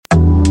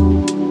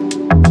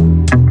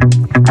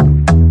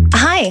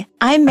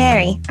I'm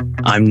Mary.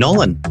 I'm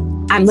Nolan.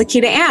 I'm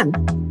Lakita Ann.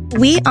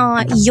 We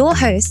are your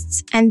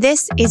hosts, and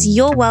this is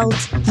Your World,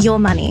 Your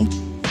Money.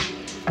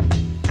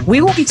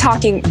 We will be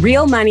talking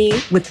real money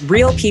with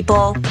real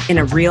people in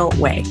a real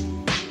way.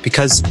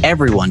 Because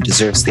everyone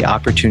deserves the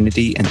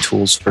opportunity and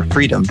tools for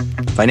freedom,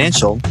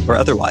 financial or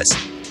otherwise.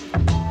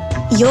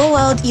 Your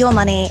World, Your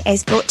Money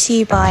is brought to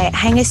you by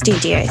Hangar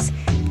Studios,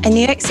 a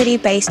New York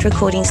City-based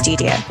recording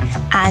studio,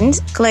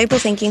 and Global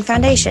Thinking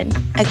Foundation,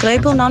 a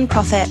global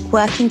nonprofit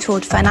working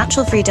toward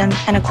financial freedom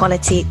and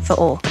equality for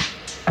all.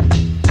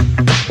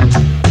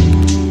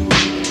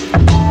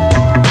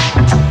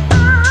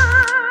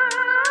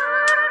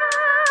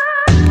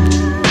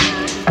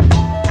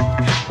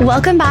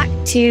 Welcome back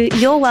to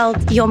Your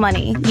World, Your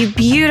Money, you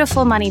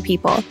beautiful money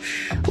people.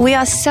 We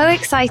are so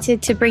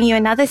excited to bring you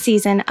another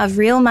season of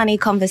real money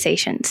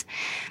conversations.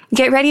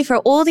 Get ready for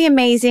all the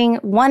amazing,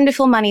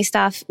 wonderful money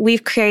stuff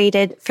we've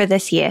created for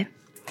this year.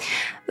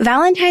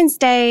 Valentine's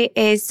Day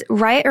is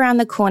right around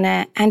the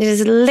corner, and it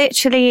is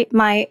literally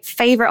my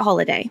favorite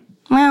holiday.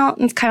 Well,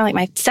 it's kind of like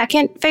my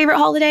second favorite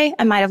holiday.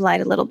 I might have lied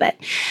a little bit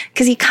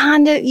because you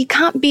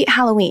can't beat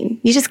Halloween.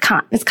 You just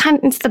can't.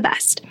 It's the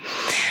best.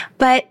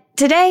 But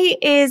today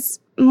is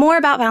more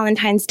about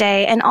Valentine's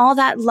Day and all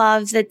that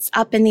love that's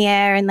up in the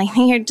air, and like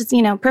you're just,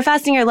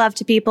 professing your love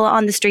to people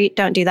on the street.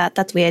 Don't do that.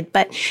 That's weird.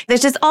 But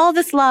there's just all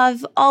this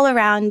love all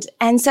around.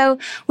 And so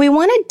we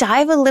want to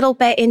dive a little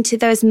bit into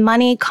those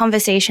money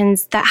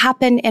conversations that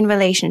happen in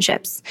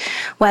relationships,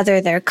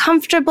 whether they're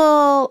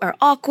comfortable or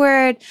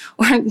awkward,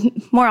 or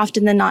more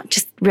often than not,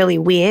 just really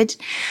weird.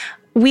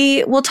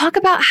 We will talk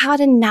about how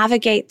to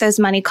navigate those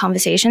money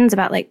conversations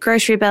about like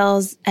grocery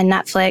bills and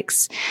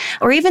Netflix,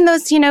 or even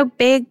those,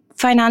 big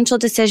financial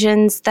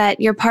decisions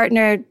that your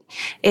partner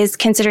is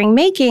considering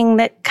making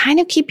that kind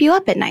of keep you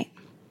up at night.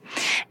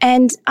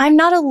 And I'm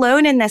not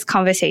alone in this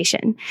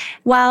conversation.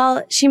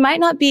 While she might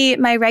not be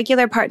my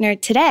regular partner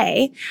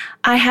today,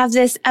 I have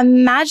this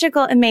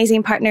magical,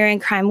 amazing partner in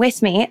crime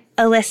with me,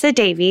 Alyssa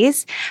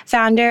Davies,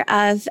 founder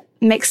of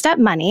Mixed Up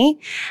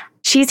Money.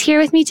 She's here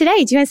with me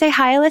today. Do you want to say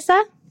hi,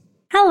 Alyssa?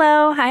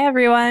 Hello. Hi,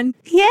 everyone.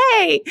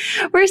 Yay.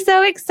 We're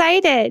so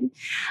excited.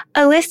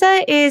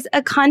 Alyssa is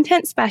a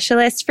content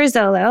specialist for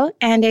Zolo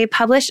and a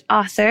published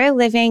author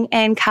living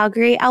in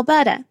Calgary,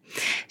 Alberta.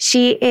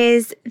 She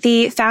is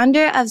the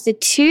founder of the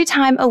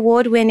 2-time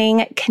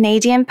award-winning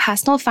Canadian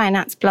personal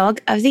finance blog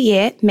of the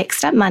year,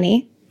 Mixed Up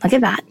Money. Look at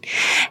that.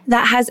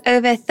 That has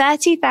over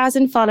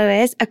 30,000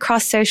 followers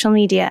across social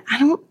media. I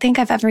don't think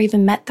I've ever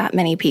even met that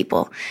many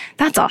people.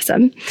 That's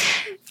awesome.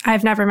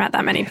 I've never met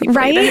that many people.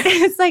 Right? Either.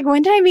 It's like,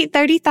 when did I meet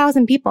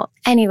 30,000 people?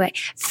 Anyway,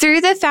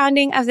 through the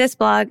founding of this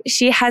blog,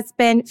 she has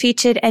been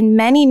featured in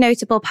many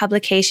notable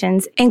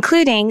publications,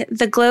 including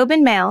the Globe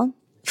and Mail,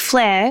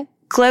 Flair,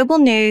 Global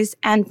News,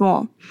 and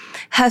more.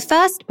 Her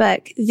first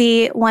book,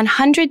 the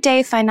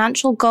 100-Day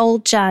Financial Goal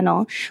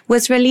Journal,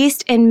 was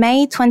released in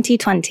May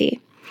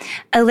 2020.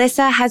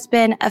 Alyssa has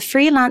been a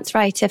freelance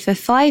writer for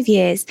 5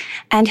 years,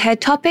 and her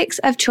topics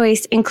of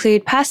choice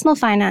include personal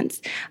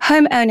finance,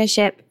 home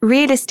ownership,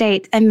 real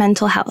estate, and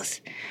mental health.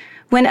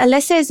 When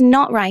Alyssa is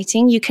not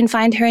writing, you can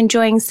find her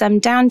enjoying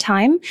some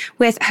downtime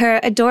with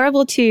her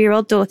adorable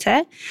 2-year-old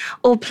daughter,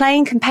 or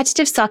playing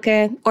competitive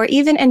soccer, or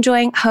even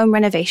enjoying home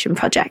renovation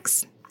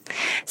projects.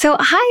 So,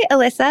 hi,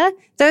 Alyssa.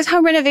 Those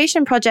home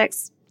renovation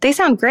projects, they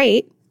sound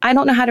great. I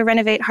don't know how to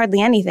renovate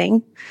hardly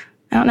anything.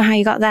 I don't know how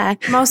you got there.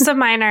 Most of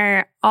mine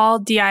are all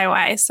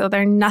DIY, so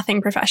they're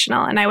nothing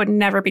professional, and I would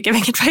never be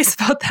giving advice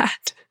about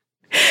that.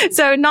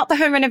 So not the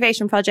home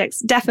renovation projects,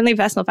 definitely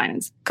personal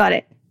finance. Got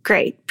it.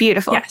 Great.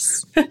 Beautiful.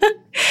 Yes.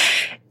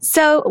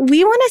 So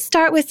we want to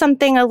start with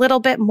something a little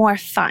bit more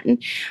fun.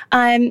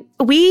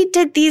 We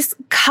did these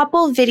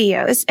couple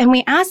videos, and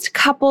we asked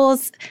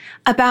couples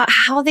about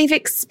how they've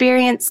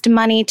experienced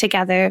money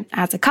together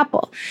as a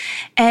couple.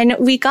 And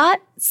we got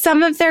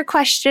some of their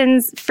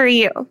questions for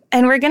you,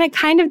 and we're going to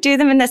kind of do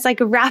them in this like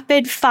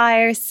rapid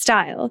fire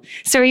style.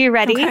 So are you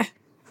ready? Okay.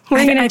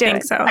 We're going to do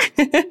it. I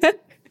think so.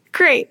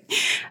 Great.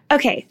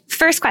 Okay.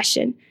 First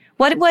question.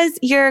 What was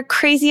your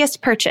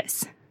craziest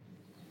purchase?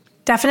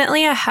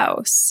 Definitely a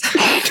house.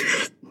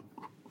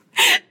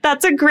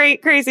 That's a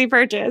great, crazy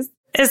purchase.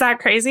 Is that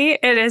crazy?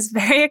 It is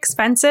very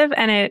expensive,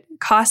 and it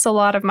costs a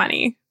lot of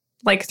money,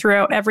 like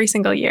throughout every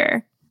single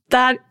year.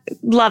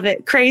 Love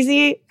it.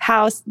 Crazy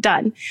house,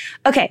 done.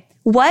 Okay.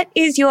 What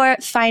is your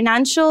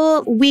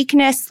financial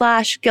weakness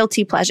 /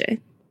 guilty pleasure?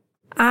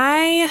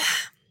 I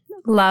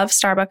love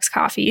Starbucks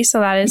coffee,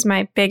 so that is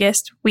my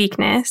biggest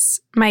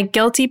weakness. My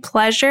guilty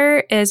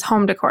pleasure is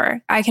home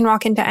decor. I can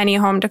walk into any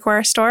home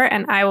decor store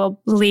and I will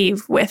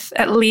leave with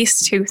at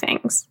least 2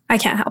 things. I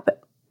can't help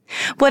it.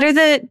 What are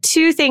the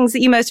 2 things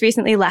that you most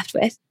recently left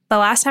with? The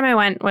last time I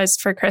went was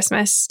for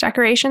Christmas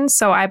decorations,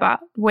 so I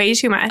bought way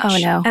too much. Oh,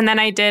 no. And then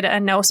I did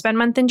a no-spend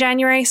month in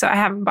January, so I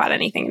haven't bought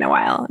anything in a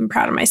while. I'm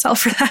proud of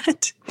myself for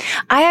that.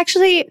 I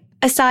actually,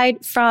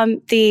 aside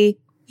from the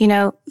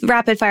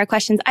rapid fire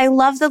questions. I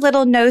love the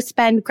little no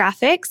spend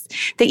graphics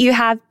that you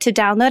have to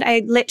download.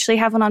 I literally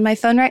have one on my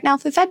phone right now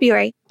for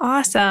February.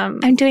 Awesome.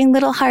 I'm doing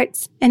little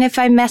hearts. And if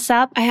I mess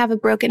up, I have a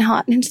broken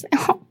heart. And I'm just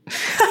like,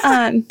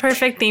 oh.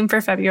 Perfect theme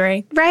for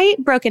February. Right?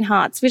 Broken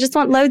hearts. We just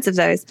want loads of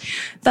those.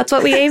 That's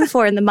what we aim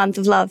for in the month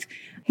of love.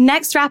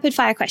 Next rapid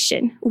fire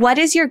question. What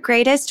is your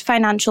greatest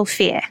financial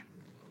fear?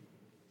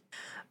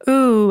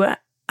 Ooh,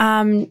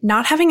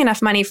 not having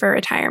enough money for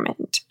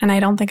retirement. And I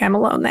don't think I'm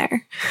alone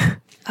there.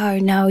 Oh,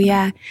 no.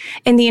 Yeah.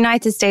 In the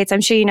United States,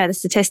 I'm sure you know the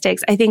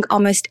statistics. I think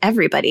almost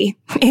everybody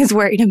is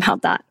worried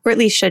about that, or at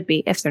least should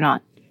be. If they're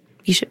not,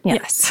 you should. Yeah.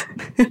 Yes.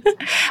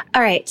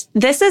 All right.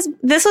 This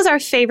was our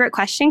favorite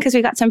question because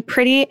we got some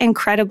pretty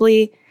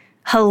incredibly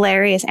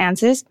hilarious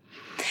answers.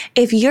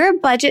 If your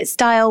budget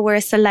style were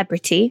a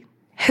celebrity,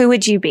 who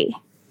would you be?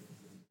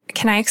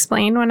 Can I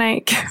explain when I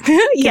give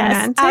Yes,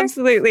 an answer?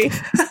 Absolutely.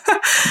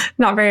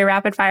 Not very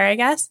rapid fire, I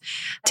guess.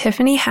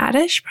 Tiffany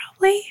Haddish,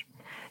 probably.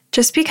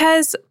 Just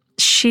because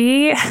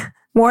she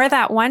wore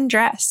that one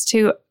dress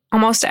to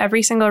almost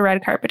every single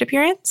red carpet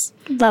appearance.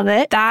 Love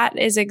it. That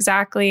is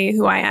exactly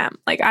who I am.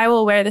 Like, I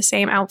will wear the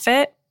same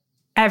outfit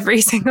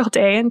every single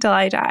day until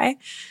I die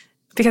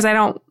because I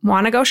don't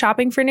want to go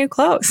shopping for new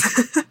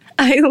clothes.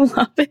 I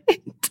love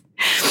it.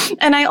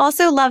 And I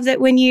also love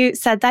that when you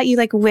said that, you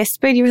like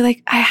whispered, you were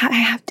like,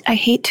 I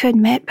hate to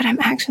admit, but I'm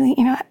actually,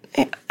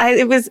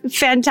 it was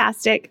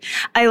fantastic.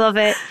 I love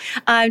it.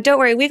 Don't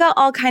worry. We got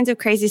all kinds of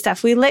crazy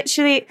stuff. We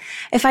literally,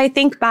 if I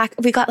think back,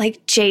 we got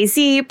like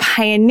Jay-Z,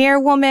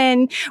 Pioneer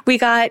Woman. We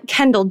got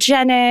Kendall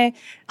Jenner,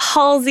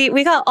 Halsey.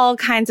 We got all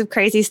kinds of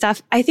crazy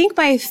stuff. I think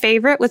my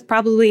favorite was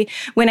probably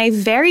when a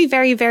very,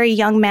 very, very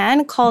young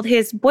man called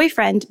his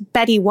boyfriend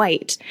Betty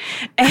White.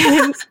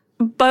 And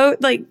both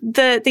like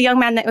the young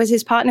man that was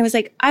his partner was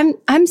like,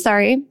 I'm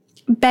sorry,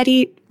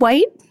 Betty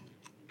White?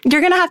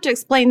 You're going to have to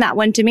explain that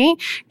one to me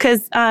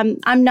because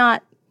I'm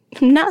not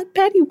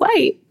Betty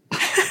White.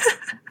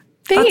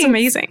 That's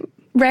amazing.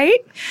 Right?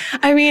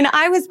 I mean,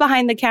 I was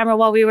behind the camera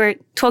while we were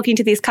talking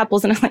to these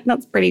couples and I'm like,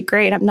 that's pretty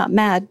great. I'm not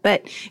mad,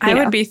 but I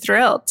would be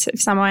thrilled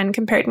if someone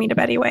compared me to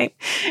Betty White.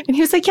 And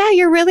he was like, yeah,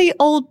 you're really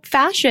old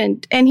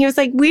fashioned. And he was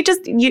like,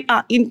 you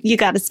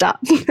got to stop.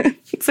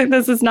 It's like,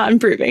 this is not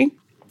improving.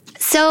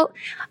 So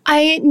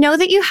I know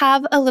that you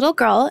have a little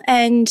girl,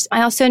 and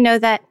I also know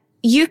that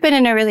you've been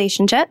in a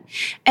relationship.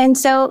 And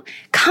so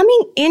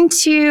coming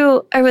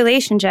into a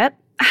relationship,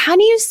 how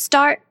do you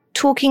start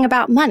talking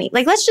about money?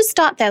 Like, let's just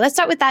start there. Let's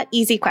start with that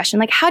easy question.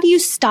 Like, how do you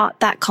start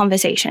that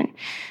conversation?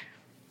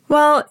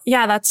 Well,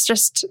 yeah, that's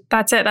it.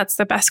 That's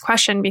the best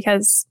question,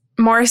 because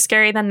more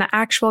scary than the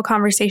actual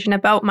conversation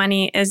about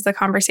money is the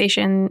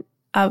conversation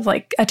of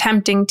like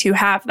attempting to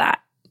have that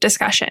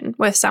discussion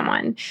with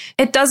someone.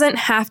 It doesn't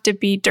have to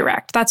be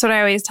direct. That's what I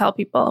always tell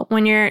people.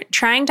 When you're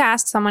trying to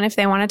ask someone if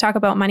they want to talk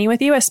about money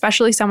with you,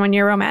 especially someone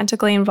you're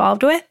romantically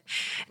involved with,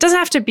 it doesn't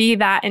have to be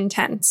that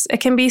intense. It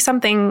can be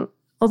something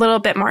a little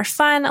bit more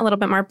fun, a little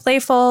bit more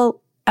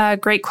playful,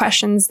 great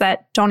questions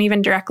that don't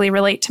even directly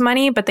relate to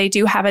money, but they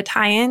do have a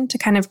tie-in to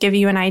kind of give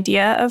you an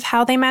idea of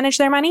how they manage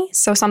their money.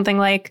 So something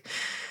like,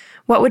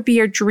 what would be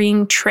your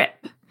dream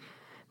trip?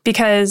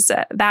 Because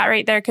that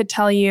right there could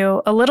tell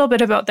you a little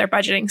bit about their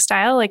budgeting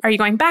style. Like, are you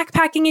going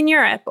backpacking in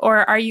Europe,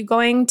 or are you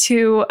going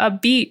to a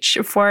beach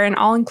for an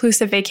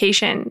all-inclusive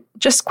vacation?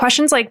 Just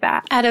questions like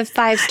that. At a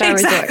 5-star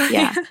resort.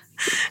 Yeah.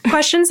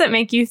 Questions that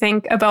make you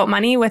think about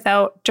money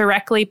without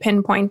directly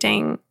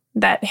pinpointing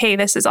that, hey,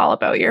 this is all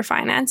about your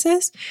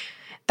finances.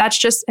 That's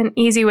just an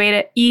easy way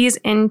to ease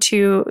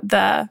into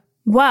the,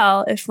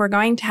 well, if we're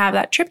going to have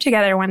that trip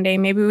together one day,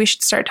 maybe we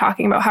should start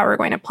talking about how we're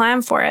going to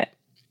plan for it.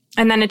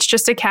 And then it's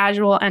just a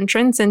casual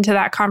entrance into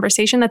that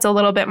conversation that's a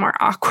little bit more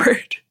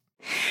awkward.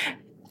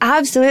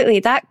 Absolutely.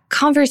 That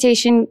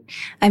conversation,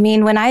 I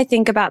mean, when I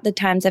think about the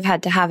times I've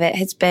had to have it,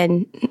 has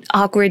been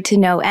awkward to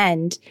no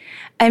end.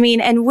 I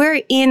mean, and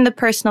we're in the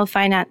personal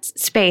finance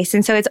space.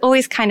 And so it's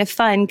always kind of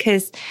fun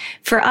because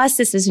for us,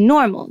 this is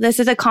normal. This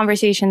is a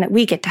conversation that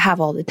we get to have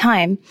all the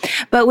time.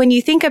 But when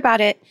you think about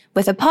it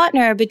with a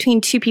partner, between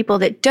two people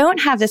that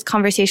don't have this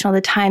conversation all the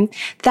time,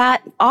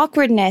 that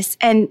awkwardness,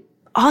 and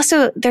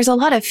also there's a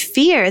lot of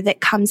fear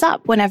that comes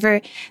up whenever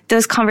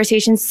those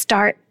conversations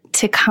start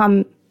to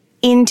come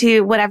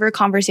into whatever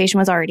conversation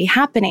was already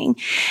happening.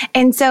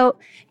 And so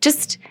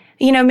just,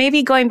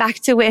 maybe going back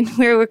to when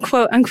we were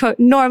quote unquote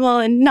normal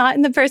and not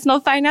in the personal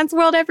finance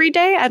world every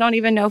day. I don't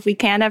even know if we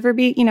can ever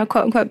be,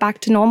 quote unquote back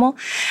to normal.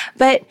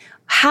 But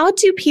how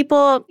do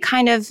people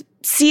kind of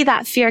see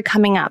that fear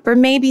coming up, or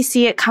maybe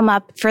see it come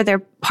up for their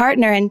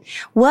partner and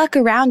work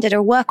around it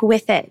or work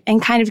with it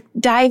and kind of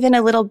dive in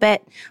a little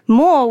bit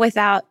more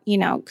without,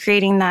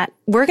 creating that,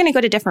 we're going to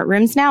go to different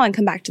rooms now and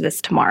come back to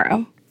this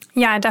tomorrow?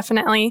 Yeah,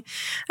 definitely.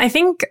 I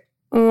think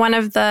one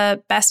of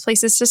the best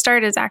places to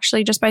start is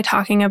actually just by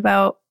talking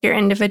about your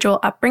individual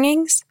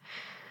upbringings.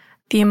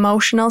 The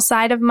emotional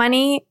side of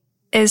money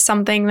is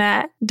something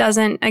that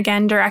doesn't,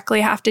 again,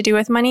 directly have to do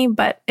with money,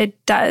 but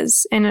it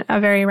does in a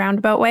very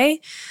roundabout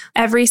way.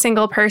 Every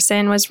single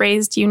person was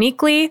raised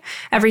uniquely.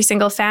 Every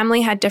single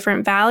family had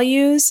different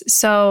values.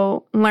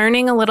 So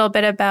learning a little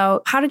bit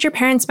about how did your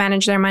parents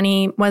manage their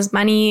money? Was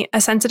money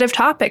a sensitive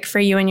topic for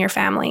you and your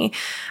family?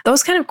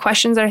 Those kind of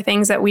questions are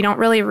things that we don't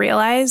really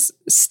realize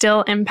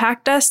still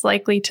impact us,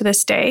 likely to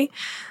this day.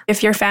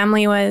 If your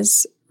family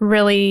was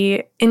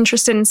really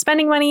interested in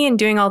spending money and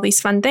doing all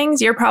these fun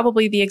things, you're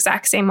probably the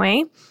exact same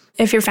way.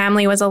 If your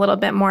family was a little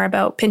bit more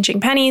about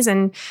pinching pennies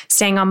and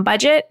staying on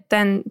budget,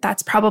 then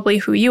that's probably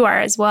who you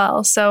are as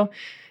well. So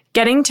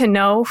getting to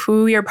know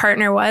who your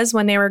partner was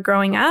when they were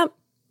growing up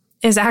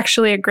is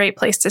actually a great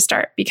place to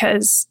start,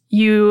 because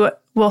you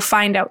will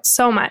find out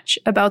so much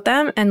about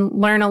them and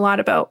learn a lot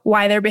about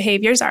why their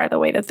behaviors are the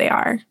way that they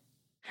are.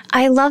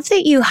 I love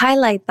that you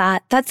highlight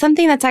that. That's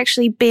something that's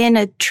actually been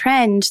a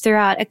trend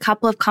throughout a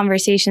couple of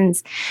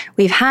conversations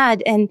we've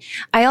had. And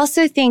I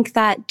also think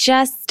that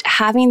just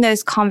having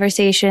those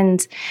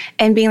conversations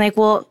and being like,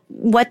 well,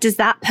 what does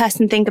that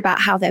person think about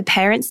how their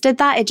parents did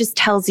that? It just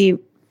tells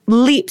you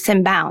leaps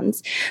and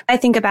bounds. I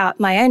think about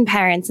my own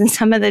parents and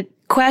some of the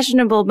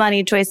questionable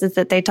money choices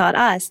that they taught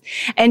us.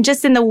 And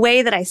just in the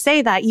way that I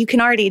say that, you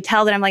can already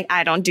tell that I'm like,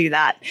 I don't do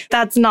that.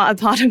 That's not a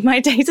part of my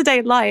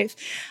day-to-day life.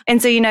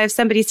 And so, if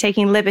somebody's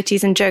taking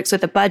liberties and jokes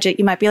with a budget,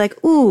 you might be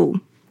like,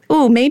 ooh,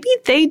 maybe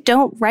they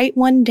don't write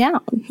one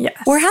down. Yes.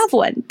 Or have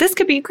one. This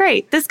could be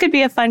great. This could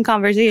be a fun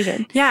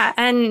conversation. Yeah.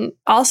 And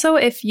also,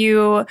 if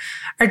you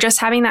are just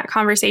having that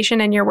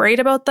conversation and you're worried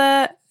about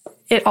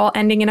it all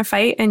ending in a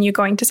fight and you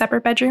going to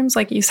separate bedrooms,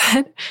 like you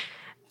said,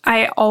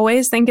 I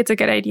always think it's a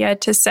good idea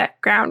to set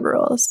ground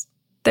rules.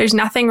 There's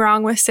nothing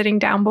wrong with sitting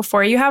down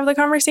before you have the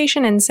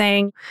conversation and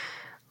saying,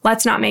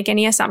 let's not make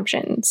any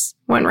assumptions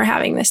when we're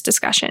having this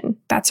discussion.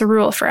 That's a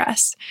rule for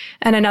us.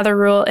 And another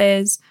rule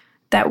is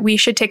that we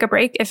should take a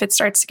break if it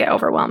starts to get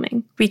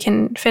overwhelming. We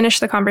can finish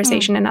the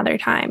conversation another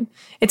time.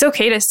 It's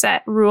okay to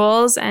set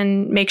rules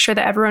and make sure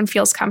that everyone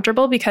feels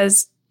comfortable,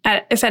 because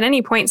if at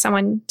any point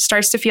someone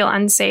starts to feel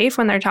unsafe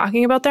when they're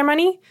talking about their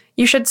money,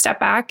 you should step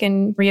back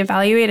and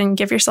reevaluate and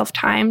give yourself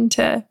time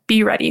to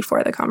be ready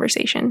for the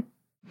conversation.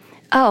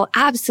 Oh,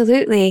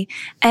 absolutely.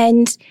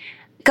 And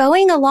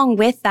going along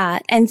with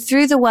that and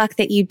through the work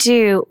that you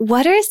do,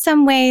 what are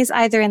some ways,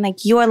 either in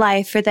like your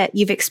life or that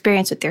you've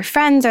experienced with your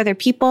friends or other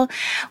people,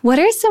 what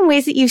are some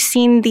ways that you've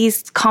seen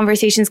these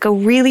conversations go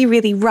really,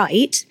 really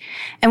right?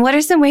 And what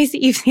are some ways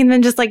that you've seen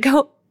them just like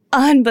go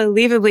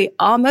unbelievably,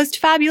 almost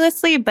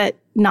fabulously, but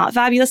not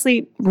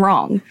fabulously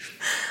wrong?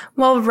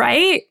 Well,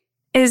 right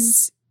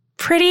is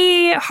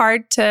pretty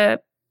hard to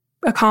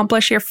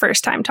accomplish your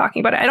first time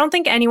talking about it. I don't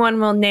think anyone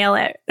will nail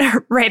it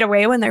right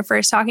away when they're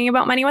first talking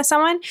about money with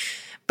someone.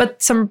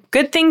 But some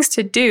good things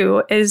to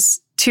do is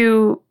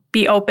to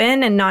be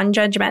open and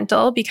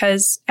non-judgmental,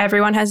 because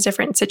everyone has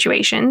different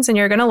situations and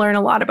you're going to learn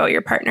a lot about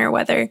your partner,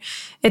 whether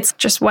it's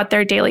just what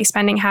their daily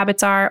spending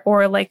habits are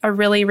or like a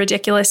really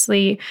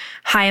ridiculously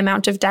high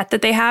amount of debt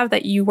that they have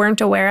that you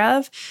weren't aware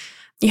of.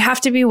 You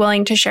have to be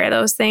willing to share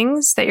those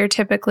things that you're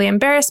typically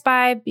embarrassed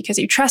by because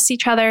you trust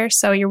each other.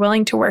 So you're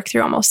willing to work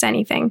through almost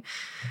anything.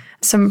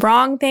 Some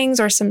wrong things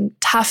or some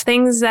tough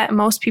things that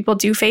most people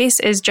do face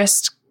is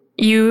just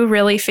you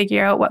really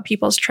figure out what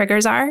people's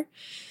triggers are.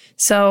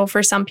 So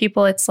for some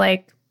people, it's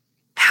like,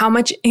 how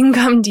much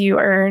income do you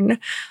earn?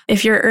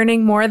 If you're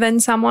earning more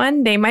than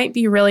someone, they might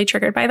be really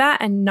triggered by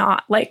that and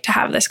not like to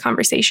have this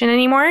conversation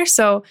anymore.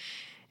 So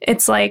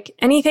it's like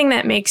anything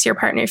that makes your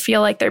partner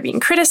feel like they're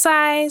being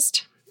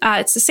criticized.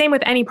 It's the same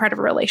with any part of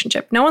a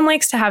relationship. No one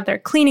likes to have their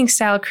cleaning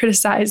style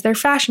criticized, their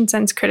fashion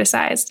sense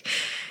criticized.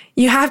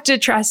 You have to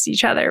trust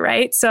each other,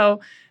 right?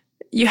 So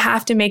you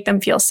have to make them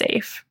feel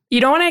safe.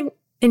 You don't want to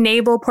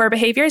enable poor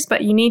behaviors,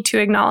 but you need to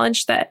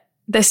acknowledge that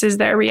this is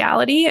their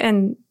reality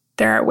and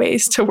there are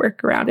ways to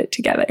work around it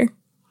together.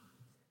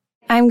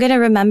 I'm going to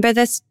remember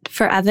this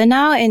forever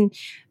now. And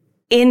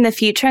in the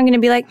future, I'm going to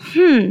be like,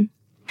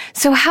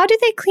 so how do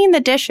they clean the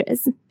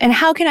dishes? And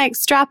how can I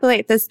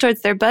extrapolate this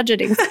towards their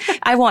budgeting?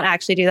 I won't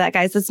actually do that,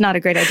 guys. That's not a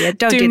great idea.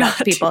 Don't do that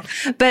to people.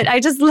 But I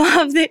just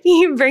love that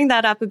you bring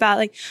that up about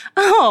like,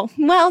 oh,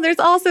 well, there's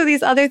also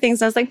these other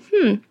things. And I was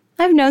like,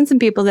 I've known some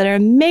people that are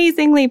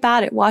amazingly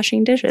bad at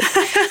washing dishes.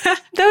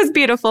 Those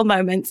beautiful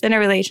moments in a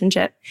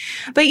relationship.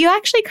 But you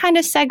actually kind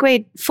of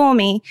segued for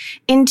me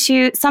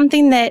into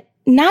something that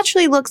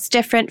naturally looks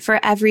different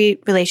for every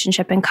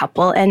relationship and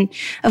couple. And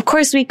of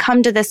course, we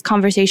come to this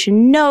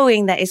conversation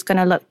knowing that it's going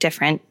to look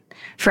different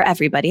for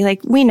everybody.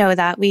 Like we know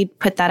that, we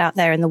put that out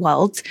there in the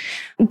world.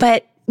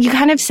 But you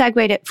kind of segued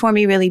it for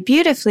me really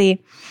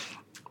beautifully.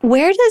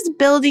 Where does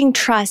building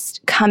trust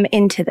come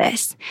into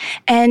this?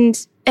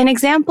 And an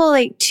example,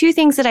 like two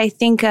things that I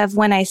think of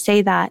when I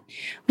say that,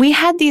 we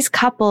had these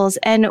couples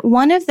and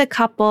one of the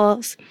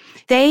couples,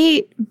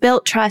 they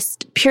built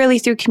trust purely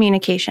through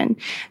communication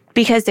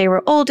because they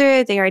were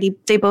older.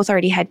 They both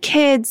already had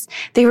kids.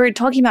 They were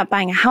talking about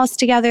buying a house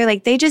together.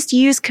 Like they just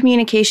used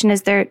communication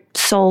as their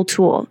sole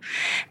tool.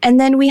 And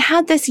then we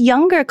had this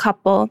younger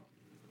couple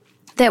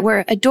that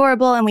were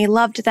adorable and we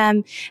loved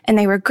them and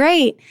they were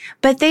great.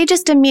 But they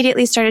just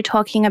immediately started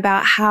talking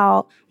about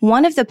how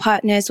one of the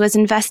partners was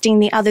investing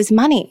the other's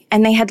money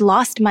and they had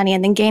lost money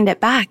and then gained it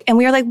back. And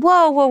we were like,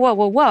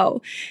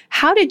 whoa.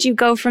 How did you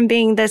go from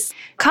being this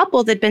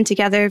couple that'd been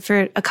together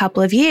for a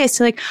couple of years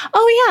to like,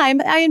 oh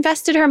yeah, I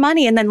invested her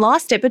money and then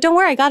lost it, but don't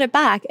worry, I got it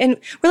back. And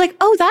we're like,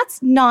 oh,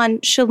 that's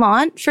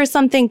nonchalant for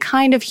something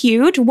kind of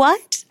huge.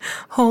 What?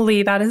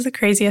 Holy, that is the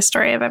craziest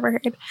story I've ever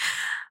heard.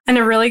 And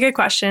a really good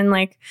question,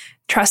 like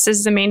trust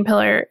is the main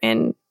pillar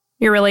in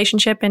your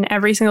relationship in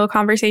every single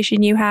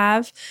conversation you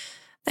have.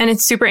 And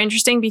it's super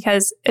interesting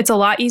because it's a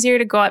lot easier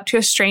to go up to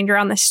a stranger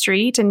on the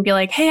street and be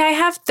like, hey, I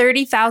have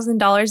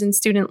 $30,000 in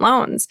student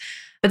loans.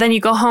 But then you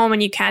go home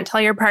and you can't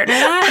tell your partner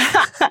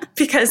that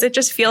because it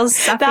just feels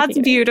suffocating.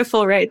 That's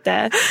beautiful right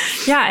there.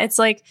 Yeah, it's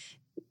like,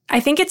 I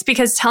think it's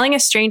because telling a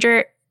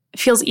stranger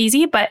feels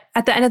easy, but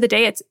at the end of the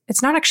day,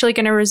 it's not actually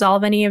going to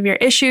resolve any of your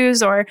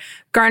issues or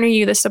garner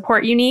you the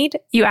support you need.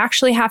 You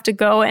actually have to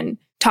go and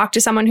talk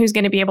to someone who's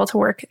going to be able to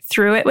work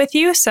through it with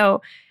you.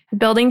 So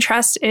building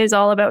trust is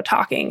all about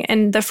talking.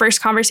 And the first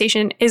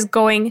conversation is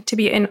going to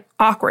be an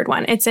awkward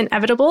one. It's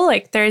inevitable.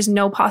 Like there is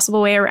no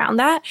possible way around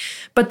that.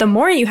 But the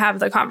more you have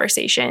the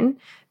conversation,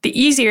 the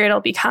easier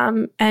it'll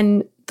become.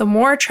 And the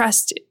more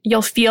trust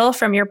you'll feel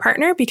from your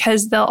partner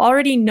because they'll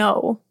already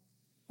know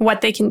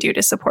what they can do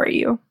to support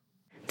you.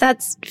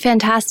 That's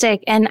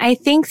fantastic. And I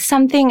think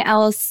something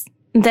else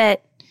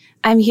that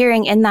I'm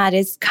hearing in that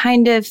is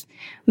kind of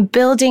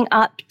building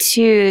up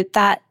to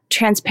that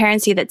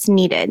transparency that's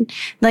needed.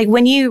 Like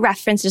when you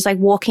reference just like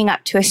walking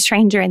up to a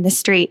stranger in the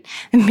street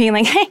and being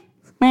like, hey,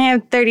 I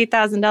have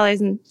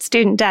 $30,000 in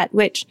student debt,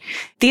 which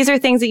these are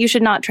things that you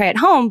should not try at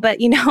home,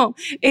 but you know,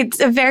 it's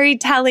a very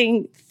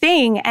telling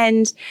thing.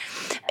 And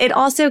it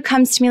also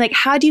comes to me like,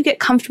 how do you get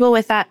comfortable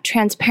with that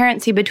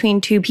transparency between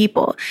two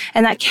people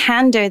and that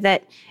candor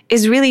that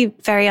is really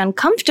very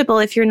uncomfortable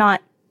if you're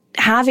not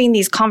having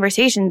these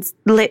conversations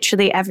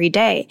literally every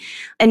day.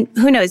 And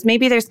who knows,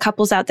 maybe there's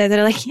couples out there that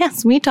are like,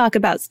 yes, we talk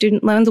about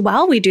student loans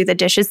while we do the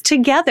dishes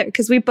together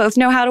because we both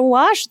know how to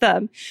wash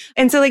them.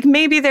 And so like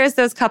maybe there's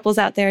those couples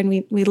out there and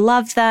we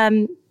love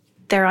them.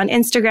 They're on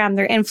Instagram,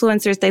 they're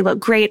influencers, they look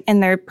great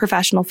in their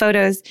professional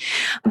photos.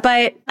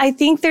 But I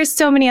think there's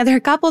so many other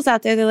couples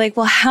out there that are like,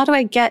 well, how do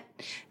I get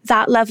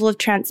that level of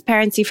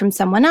transparency from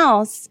someone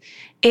else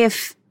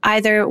if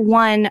either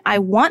one, I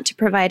want to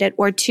provide it,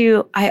 or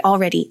two, I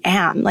already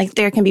am. Like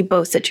there can be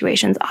both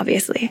situations,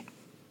 obviously.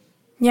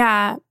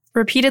 Yeah.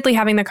 Repeatedly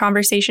having the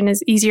conversation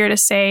is easier to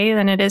say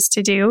than it is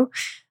to do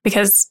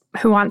because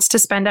who wants to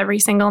spend every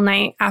single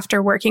night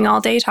after working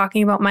all day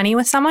talking about money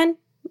with someone?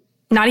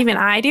 Not even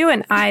I do.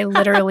 And I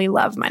literally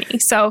love money.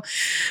 So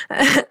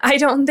I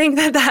don't think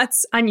that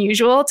that's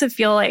unusual to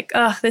feel like,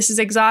 oh, this is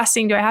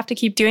exhausting. Do I have to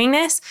keep doing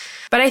this?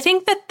 But I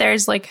think that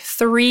there's like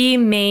three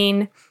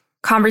main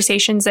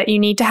conversations that you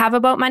need to have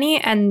about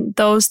money. And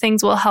those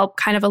things will help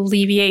kind of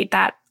alleviate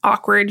that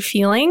awkward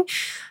feeling.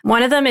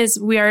 One of them is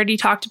we already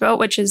talked about,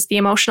 which is the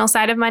emotional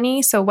side of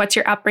money. So what's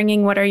your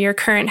upbringing? What are your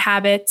current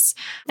habits?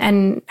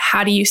 And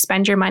how do you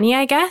spend your money,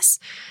 I guess?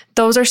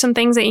 Those are some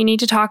things that you need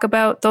to talk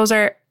about. Those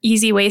are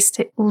easy ways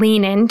to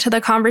lean into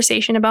the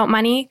conversation about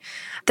money.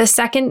 The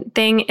second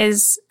thing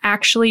is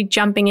actually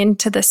jumping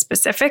into the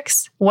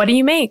specifics. What do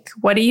you make?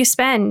 What do you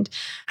spend?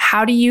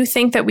 How do you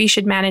think that we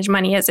should manage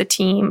money as a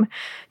team?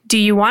 Do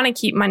you want to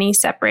keep money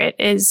separate?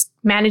 Is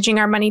managing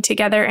our money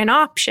together an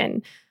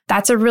option?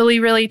 That's a really,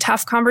 really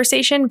tough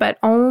conversation. But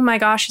oh my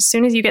gosh, as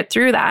soon as you get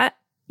through that,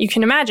 you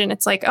can imagine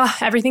it's like, oh,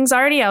 everything's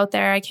already out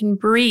there. I can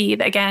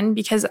breathe again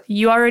because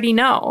you already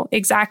know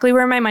exactly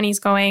where my money's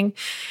going.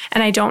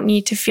 And I don't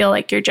need to feel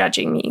like you're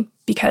judging me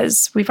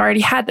because we've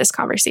already had this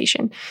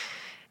conversation.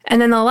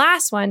 And then the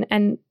last one,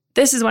 and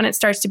this is when it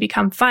starts to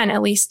become fun,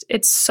 at least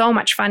it's so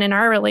much fun in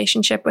our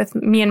relationship with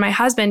me and my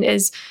husband,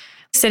 is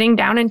sitting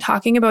down and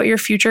talking about your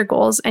future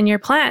goals and your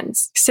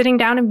plans. Sitting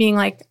down and being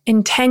like,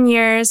 in 10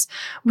 years,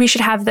 we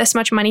should have this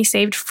much money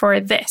saved for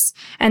this.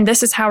 And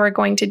this is how we're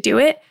going to do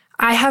it.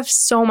 I have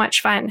so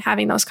much fun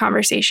having those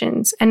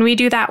conversations. And we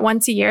do that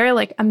once a year,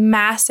 like a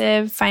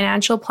massive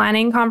financial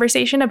planning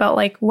conversation about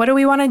like, what do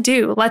we want to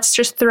do? Let's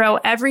just throw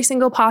every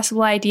single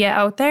possible idea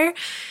out there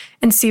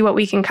and see what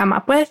we can come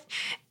up with.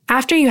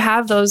 After you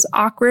have those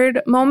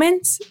awkward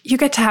moments, you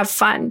get to have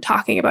fun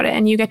talking about it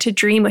and you get to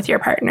dream with your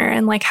partner.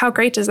 And like, how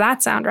great does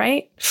that sound,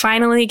 right?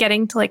 Finally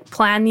getting to like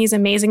plan these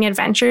amazing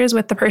adventures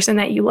with the person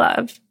that you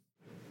love.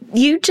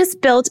 You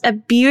just built a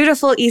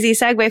beautiful, easy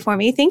segue for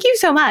me. Thank you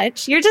so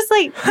much. You're just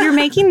like, you're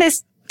making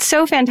this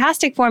so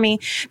fantastic for me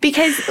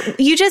because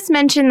you just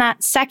mentioned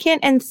that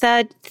second and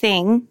third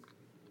thing.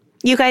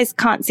 You guys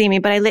can't see me,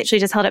 but I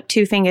literally just held up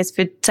two fingers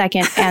for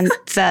second and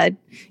third.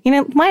 You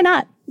know, why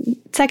not?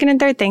 Second and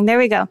third thing. There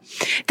we go.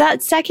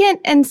 That second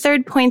and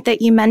third point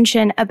that you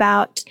mentioned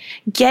about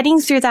getting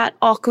through that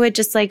awkward,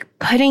 just like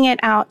putting it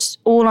out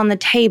all on the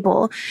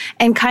table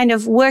and kind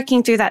of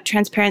working through that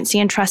transparency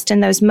and trust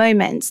in those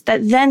moments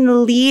that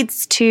then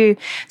leads to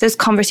those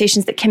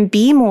conversations that can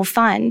be more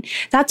fun.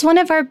 That's one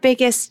of our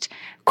biggest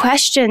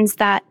questions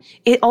that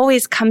it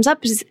always comes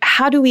up is,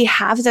 how do we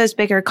have those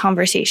bigger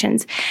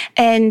conversations?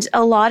 And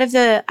a lot of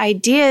the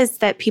ideas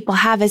that people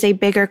have as a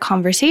bigger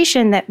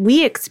conversation that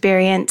we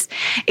experience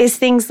is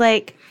things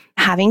like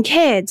having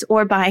kids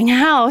or buying a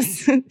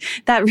house,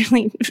 that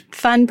really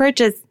fun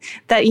purchase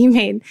that you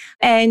made.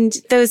 And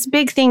those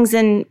big things,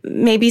 and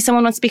maybe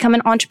someone wants to become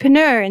an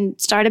entrepreneur and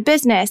start a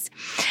business.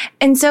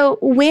 And so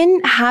when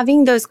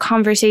having those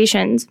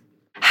conversations,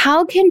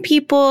 how can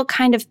people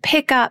kind of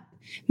pick up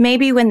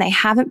maybe when they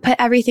haven't put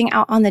everything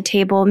out on the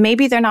table,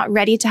 maybe they're not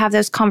ready to have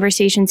those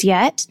conversations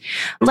yet.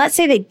 Let's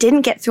say they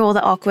didn't get through all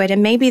the awkward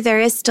and maybe there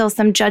is still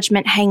some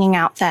judgment hanging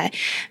out there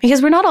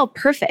because we're not all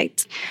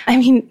perfect. I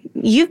mean,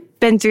 you've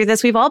been through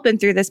this. We've all been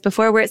through this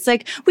before where it's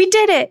like, we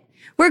did it.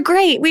 We're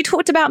great. We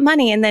talked about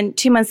money. And then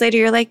 2 months later,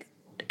 you're like,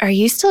 are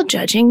you still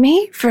judging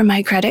me for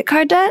my credit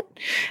card debt?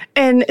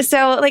 And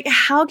so like,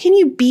 how can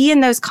you be in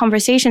those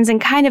conversations and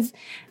kind of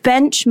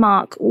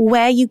benchmark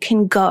where you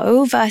can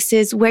go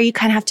versus where you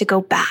kind of have to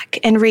go back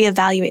and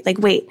reevaluate? Like,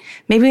 wait,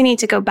 maybe we need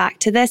to go back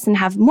to this and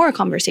have more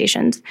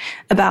conversations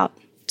about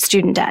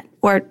student debt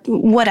or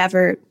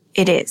whatever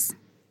it is.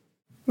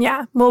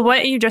 Yeah. Well,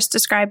 what you just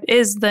described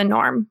is the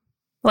norm.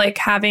 Like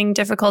having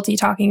difficulty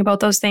talking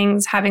about those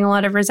things, having a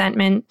lot of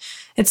resentment.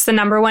 It's the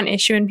number one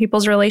issue in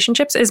people's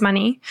relationships is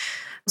money.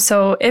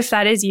 So if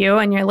that is you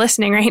and you're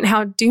listening right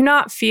now, do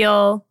not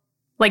feel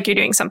like you're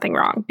doing something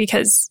wrong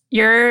because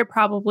you're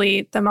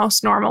probably the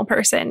most normal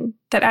person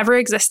that ever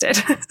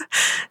existed.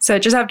 So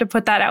just have to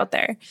put that out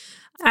there.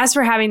 As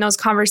for having those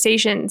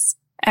conversations,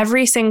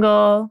 every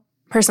single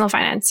personal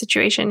finance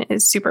situation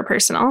is super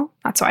personal.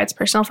 That's why it's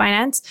personal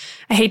finance.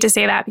 I hate to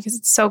say that because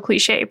it's so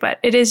cliche, but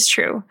it is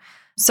true.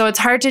 So it's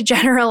hard to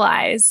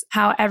generalize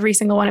how every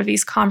single one of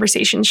these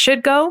conversations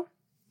should go.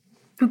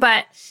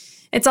 But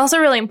it's also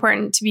really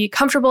important to be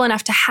comfortable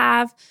enough to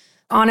have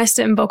honest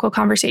and vocal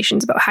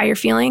conversations about how you're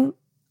feeling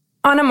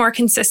on a more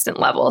consistent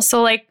level.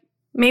 So like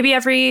maybe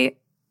every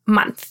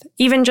month,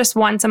 even just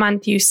once a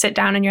month, you sit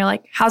down and you're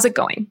like, how's it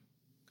going?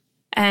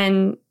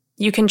 And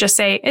you can just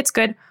say, it's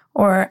good,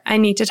 or I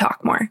need to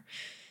talk more.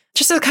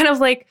 Just as kind of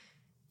like,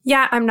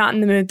 yeah, I'm not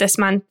in the mood this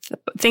month.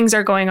 Things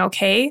are going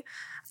okay.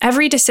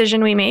 Every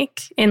decision we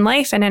make in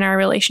life and in our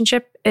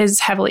relationship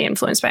is heavily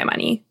influenced by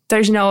money.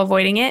 There's no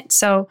avoiding it.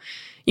 So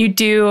you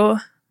do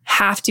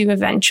have to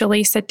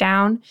eventually sit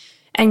down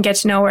and get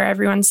to know where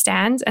everyone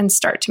stands and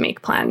start to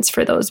make plans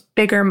for those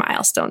bigger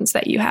milestones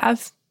that you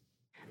have.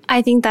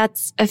 I think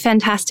that's a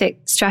fantastic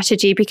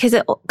strategy because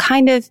it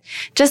kind of,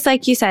 just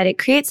like you said, it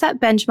creates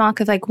that benchmark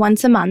of like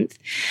once a month.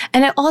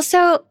 And it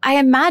also, I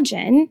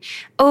imagine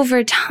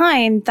over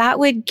time, that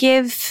would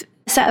give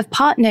set of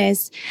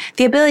partners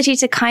the ability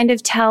to kind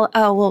of tell,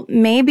 oh, well,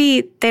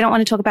 maybe they don't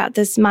want to talk about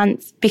this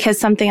month because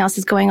something else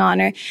is going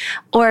on,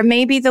 or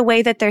maybe the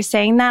way that they're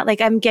saying that,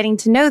 like I'm getting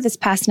to know this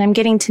person, I'm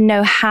getting to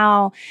know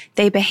how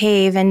they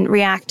behave and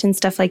react and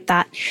stuff like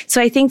that.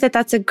 So I think that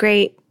that's a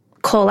great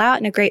call out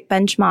and a great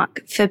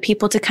benchmark for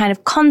people to kind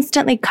of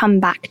constantly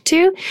come back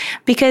to,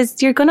 because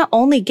you're going to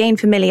only gain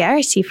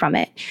familiarity from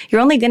it.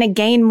 You're only going to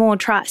gain more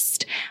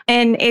trust.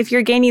 And if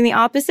you're gaining the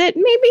opposite,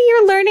 maybe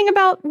you're learning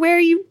about where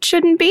you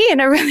shouldn't be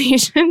in a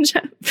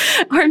relationship,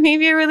 or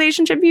maybe a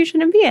relationship you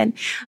shouldn't be in.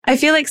 I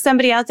feel like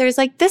somebody out there is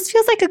like, this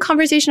feels like a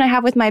conversation I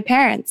have with my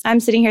parents. I'm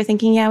sitting here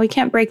thinking, yeah, we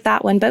can't break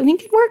that one, but we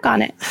can work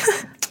on it.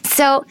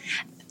 So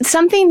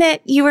something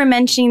that you were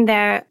mentioning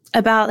there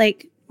about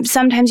like,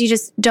 sometimes you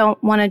just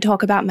don't want to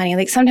talk about money.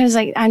 Like sometimes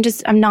like,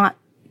 I'm not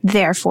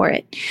there for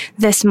it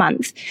this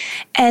month.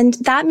 And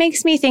that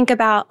makes me think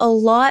about a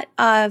lot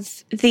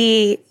of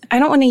I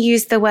don't want to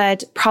use the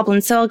word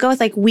problems. So I'll go with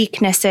like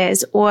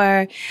weaknesses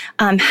or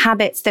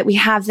habits that we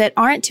have that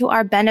aren't to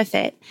our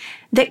benefit,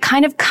 that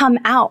kind of come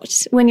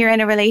out when you're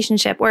in a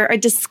relationship or are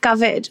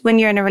discovered when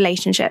you're in a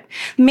relationship.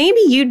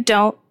 Maybe you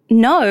don't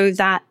know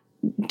that.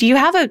 Do you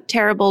have a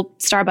terrible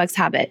Starbucks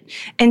habit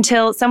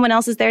until someone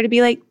else is there to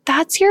be like,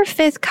 that's your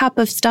 5th cup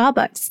of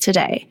Starbucks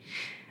today.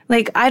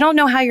 Like, I don't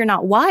know how you're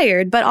not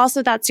wired, but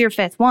also that's your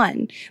 5th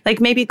one.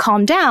 Like maybe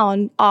calm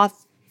down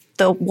off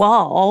the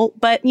wall,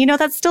 but you know,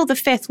 that's still the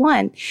 5th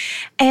one.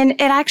 And it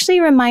actually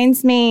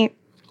reminds me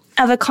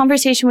of a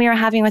conversation we were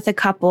having with a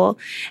couple.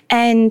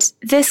 And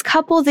this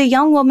couple, the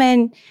young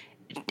woman,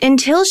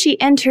 until she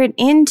entered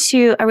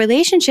into a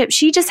relationship,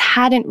 she just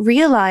hadn't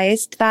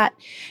realized that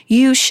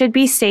you should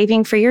be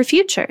saving for your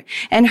future.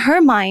 And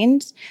her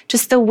mind,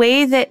 just the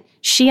way that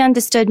she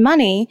understood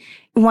money,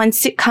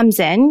 once it comes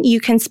in, you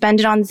can spend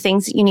it on the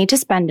things that you need to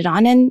spend it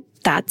on, and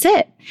that's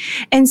it.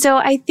 And so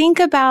I think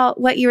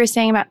about what you were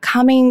saying about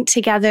coming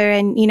together,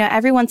 and, you know,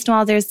 every once in a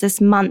while there's this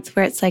month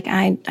where it's like,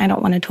 I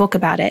don't want to talk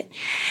about it.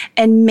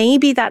 And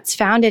maybe that's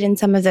founded in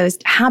some of those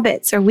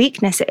habits or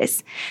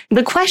weaknesses.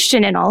 The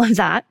question in all of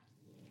that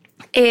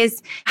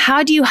is,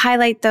 how do you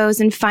highlight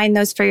those and find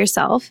those for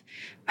yourself?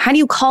 How do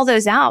you call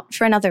those out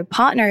for another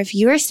partner if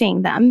you're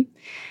seeing them?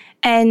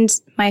 And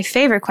my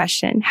favorite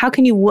question, how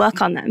can you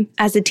work on them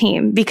as a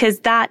team? Because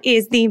that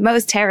is the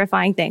most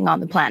terrifying thing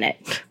on the planet.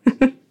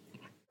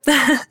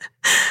 The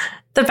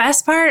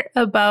best part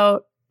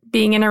about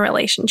being in a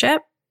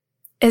relationship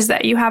is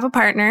that you have a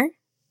partner.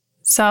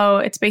 So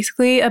it's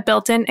basically a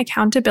built-in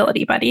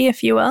accountability buddy,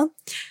 if you will.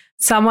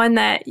 Someone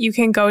that you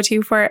can go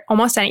to for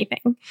almost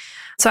anything.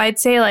 So I'd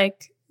say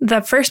like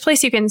the first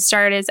place you can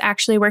start is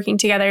actually working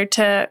together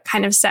to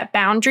kind of set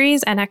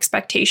boundaries and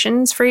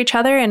expectations for each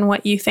other and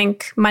what you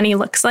think money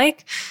looks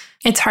like.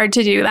 It's hard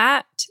to do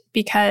that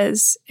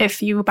because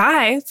if you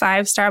buy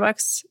 5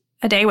 Starbucks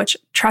a day, which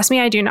trust me,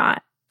 I do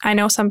not. I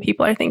know some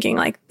people are thinking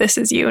like, this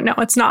is you. No,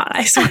 it's not,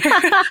 I swear.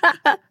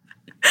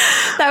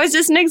 That was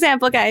just an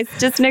example, guys.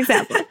 Just an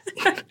example.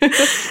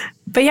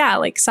 But yeah,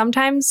 like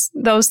sometimes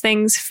those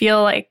things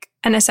feel like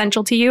an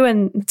essential to you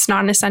and it's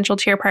not an essential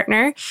to your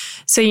partner.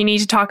 So you need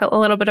to talk a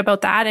little bit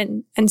about that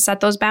and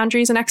set those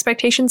boundaries and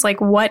expectations. Like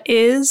what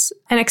is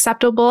an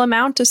acceptable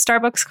amount of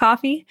Starbucks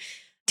coffee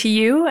to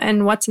you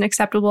and what's an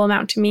acceptable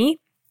amount to me?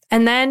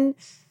 And then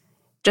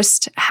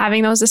just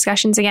having those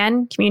discussions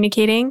again,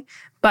 communicating.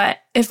 But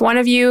if one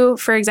of you,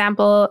 for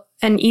example,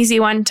 an easy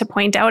one to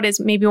point out is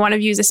maybe one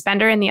of you is a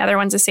spender and the other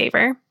one's a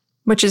saver,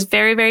 which is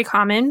very, very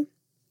common,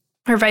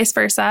 or vice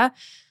versa.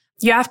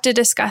 You have to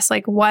discuss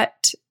like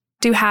what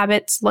do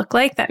habits look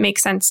like that make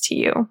sense to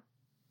you?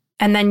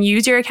 And then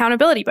use your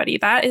accountability buddy.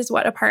 That is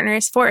what a partner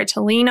is for,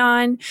 to lean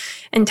on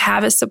and to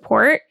have a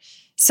support.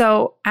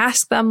 So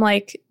ask them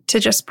like to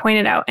just point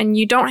it out. And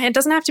it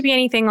doesn't have to be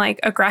anything like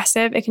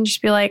aggressive. It can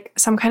just be like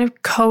some kind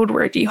of code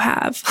word you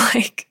have,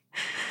 like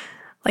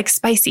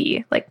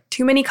spicy, like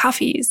too many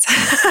coffees.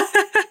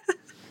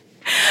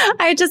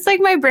 I just like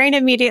my brain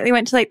immediately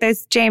went to like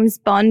those James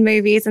Bond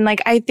movies. And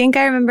like, I think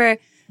I remember,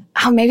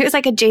 maybe it was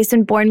like a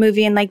Jason Bourne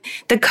movie and like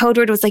the code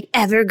word was like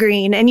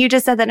evergreen. And you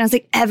just said that and I was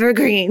like,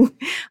 evergreen.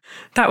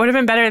 That would have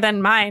been better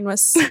than mine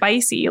was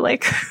spicy.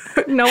 Like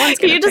no one's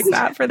going to pick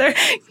that for their...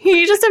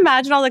 You just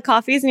imagine all the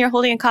coffees and you're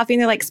holding a coffee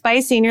and they're like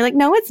spicy and you're like,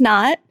 no, it's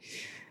not.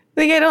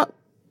 Like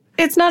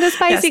it's not a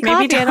spicy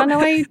coffee. I don't know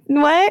why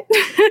what?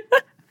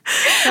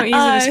 Don't use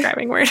a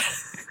describing word.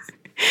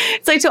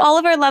 So to all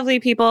of our lovely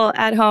people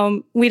at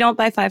home, we don't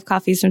buy 5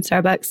 coffees from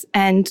Starbucks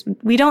and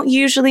we don't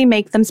usually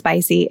make them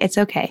spicy. It's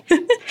okay.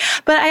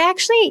 But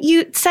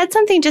you said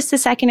something just a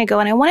second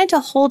ago and I wanted to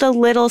hold a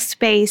little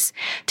space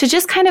to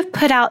just kind of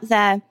put out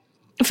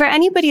for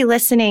anybody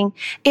listening,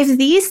 if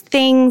these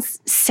things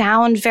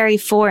sound very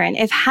foreign,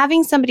 if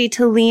having somebody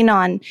to lean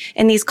on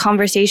in these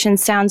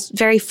conversations sounds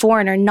very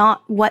foreign or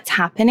not what's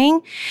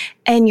happening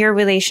in your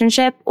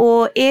relationship,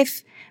 or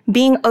if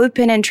being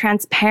open and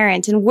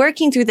transparent and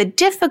working through the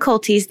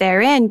difficulties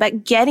therein,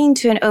 but getting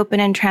to an open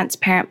and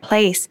transparent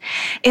place.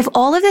 If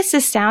all of this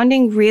is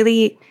sounding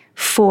really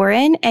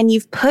foreign and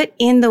you've put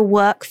in the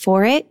work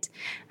for it,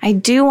 I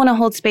do want to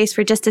hold space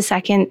for just a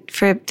second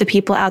for the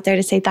people out there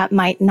to say that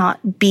might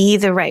not be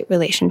the right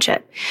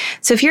relationship.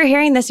 So if you're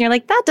hearing this and you're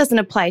like, that doesn't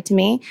apply to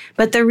me,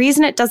 but the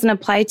reason it doesn't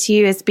apply to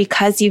you is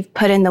because you've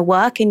put in the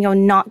work and you're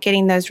not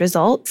getting those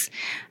results,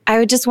 I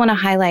would just want to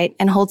highlight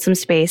and hold some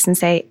space and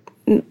say,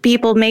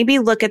 people, maybe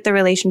look at the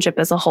relationship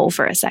as a whole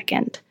for a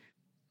second.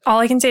 All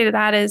I can say to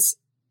that is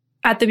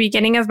at the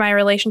beginning of my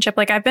relationship,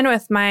 like I've been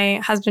with my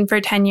husband for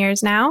 10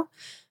 years now.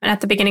 And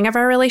at the beginning of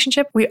our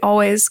relationship, we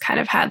always kind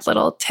of had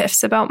little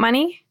tiffs about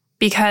money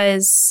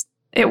because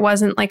it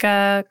wasn't like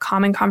a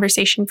common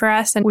conversation for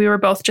us. And we were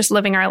both just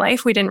living our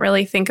life. We didn't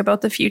really think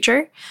about the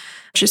future,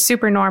 which is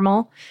super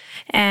normal.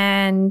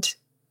 And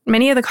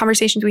many of the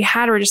conversations we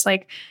had were just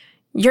like,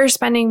 you're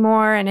spending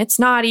more and it's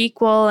not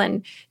equal.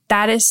 And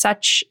that is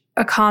such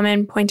a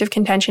common point of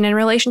contention in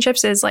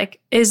relationships is like,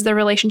 is the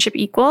relationship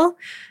equal?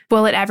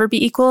 Will it ever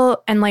be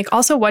equal? And like,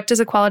 also, what does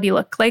equality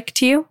look like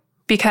to you?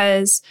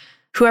 Because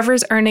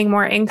whoever's earning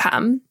more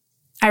income,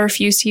 I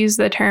refuse to use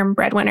the term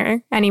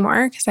breadwinner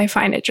anymore because I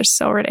find it just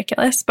so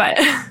ridiculous. But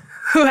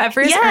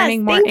whoever's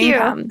earning more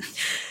income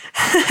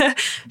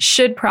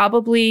should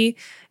probably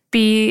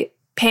be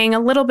paying a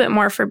little bit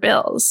more for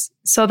bills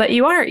so that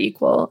you are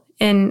equal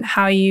in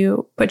how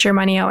you put your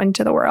money out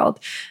into the world.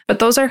 But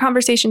those are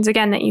conversations,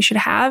 again, that you should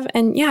have.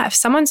 And yeah, if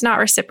someone's not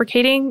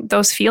reciprocating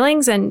those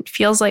feelings and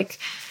feels like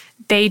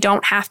they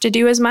don't have to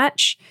do as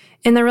much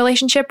in the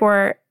relationship,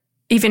 or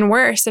even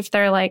worse, if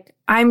they're like,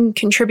 I'm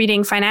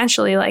contributing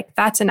financially, like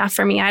that's enough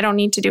for me, I don't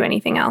need to do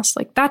anything else,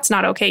 like that's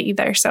not okay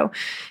either. So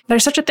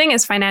there's such a thing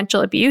as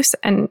financial abuse,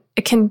 and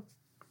it can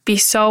be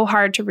so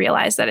hard to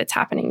realize that it's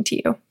happening to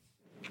you.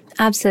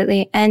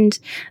 Absolutely. And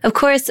of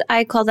course,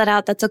 I call that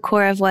out. That's a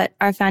core of what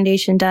our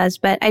foundation does.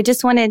 But I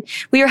just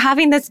we were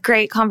having this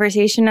great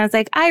conversation. I was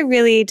like, I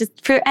really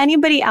just, for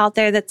anybody out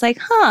there that's like,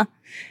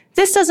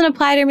 this doesn't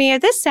apply to me, or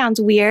this sounds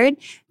weird,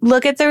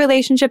 look at the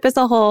relationship as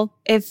a whole.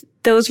 If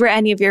those were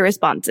any of your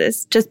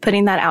responses, just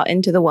putting that out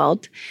into the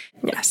world.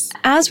 Yes.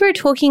 As we're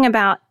talking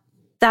about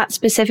that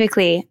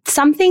specifically,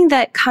 something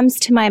that comes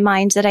to my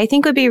mind that I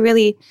think would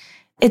be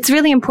it's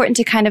really important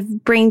to kind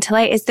of bring to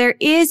light is there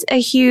is a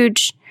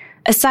huge,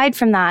 aside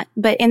from that,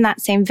 but in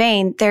that same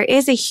vein, there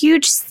is a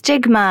huge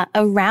stigma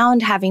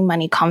around having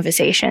money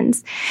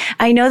conversations.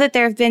 I know that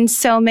there have been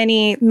so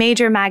many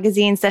major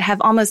magazines that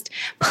have almost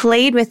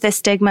played with this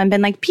stigma and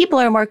been like, people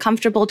are more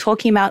comfortable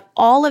talking about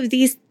all of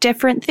these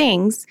different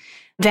things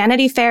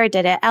Vanity Fair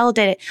did it, Elle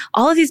did it.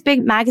 All of these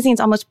big magazines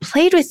almost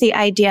played with the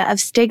idea of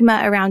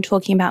stigma around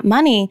talking about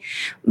money,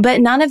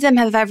 but none of them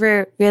have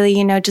ever really,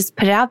 just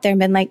put it out there and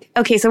been like,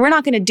 okay, so we're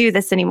not going to do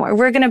this anymore.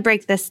 We're going to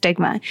break this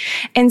stigma.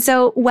 And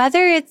so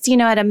whether it's,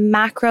 at a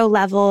macro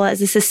level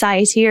as a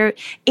society or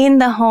in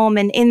the home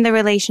and in the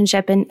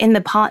relationship and in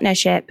the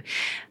partnership,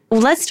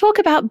 let's talk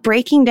about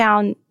breaking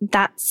down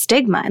that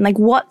stigma and like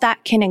what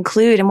that can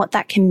include and what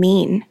that can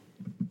mean.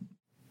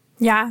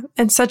 Yeah,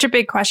 it's such a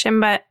big question,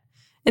 but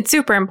it's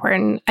super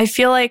important. I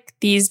feel like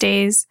these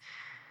days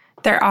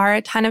there are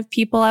a ton of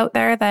people out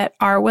there that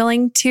are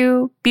willing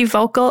to be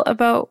vocal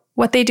about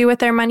what they do with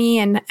their money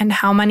and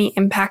how money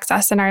impacts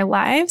us in our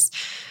lives.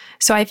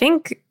 So I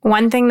think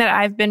one thing that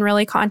I've been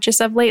really conscious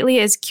of lately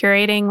is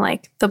curating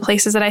like the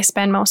places that I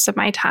spend most of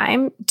my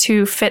time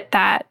to fit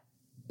that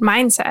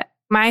mindset.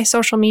 My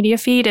social media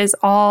feed is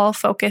all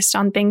focused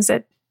on things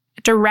that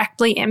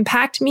directly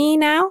impact me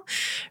now,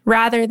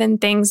 rather than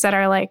things that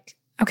are like,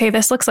 okay,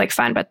 this looks like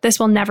fun, but this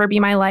will never be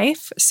my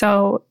life.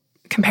 So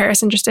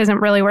comparison just isn't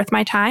really worth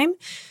my time.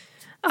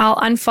 I'll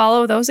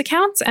unfollow those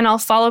accounts and I'll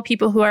follow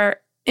people who are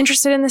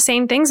interested in the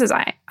same things as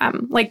I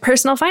am, like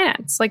personal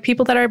finance, like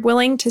people that are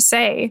willing to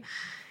say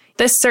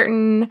this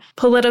certain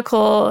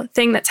political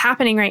thing that's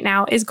happening right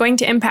now is going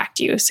to impact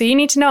you. So you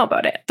need to know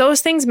about it.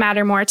 Those things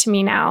matter more to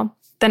me now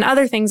than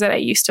other things that I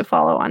used to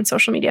follow on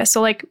social media.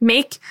 So like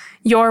make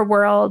your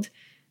world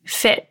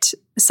fit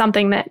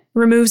something that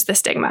removes the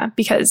stigma,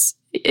 because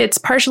it's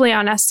partially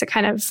on us to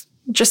kind of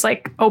just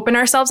like open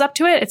ourselves up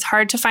to it. It's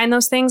hard to find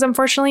those things,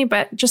 unfortunately,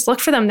 but just look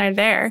for them. They're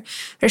there.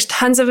 There's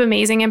tons of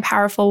amazing and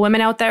powerful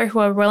women out there who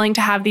are willing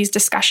to have these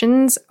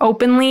discussions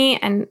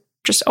openly and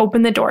just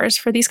open the doors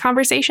for these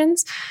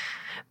conversations.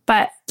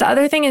 But the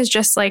other thing is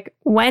just like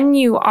when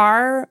you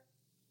are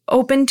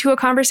open to a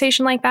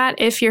conversation like that,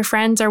 if your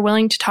friends are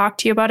willing to talk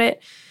to you about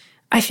it,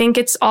 I think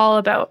it's all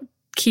about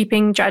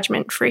keeping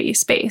judgment-free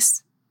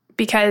space,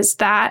 because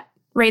that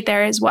right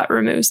there is what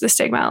removes the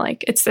stigma.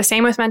 Like it's the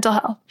same with mental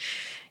health.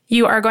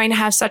 You are going to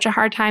have such a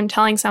hard time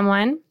telling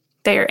someone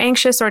that you're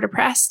anxious or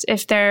depressed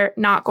if they're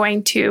not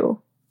going to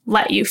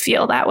let you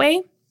feel that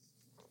way.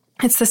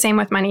 It's the same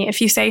with money. If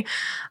you say,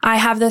 I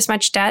have this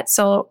much debt,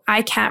 so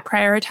I can't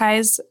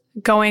prioritize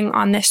going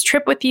on this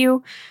trip with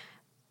you,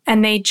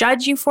 and they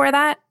judge you for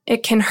that,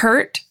 it can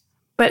hurt.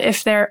 But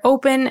if they're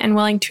open and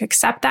willing to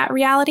accept that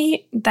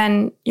reality,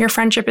 then your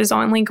friendship is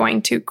only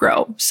going to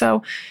grow.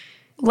 So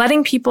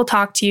letting people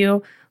talk to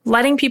you,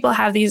 letting people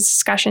have these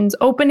discussions,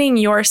 opening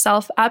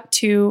yourself up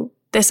to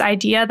this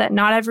idea that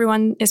not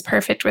everyone is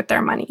perfect with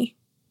their money.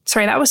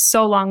 Sorry, that was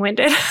so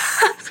long-winded.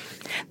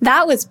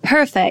 That was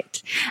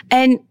perfect.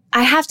 And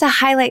I have to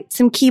highlight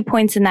some key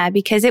points in that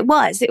because it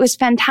was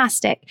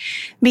fantastic.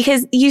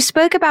 Because you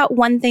spoke about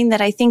one thing that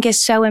I think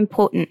is so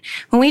important.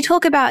 When we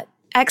talk about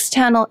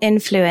external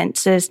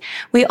influences,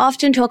 we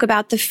often talk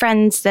about the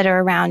friends that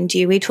are around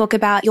you. We talk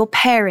about your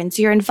parents,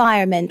 your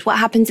environment, what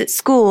happens at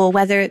school,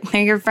 whether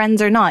they're your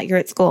friends or not, you're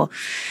at school.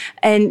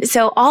 And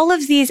so all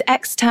of these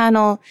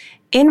external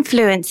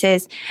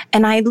influences,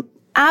 and I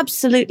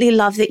absolutely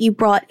love that you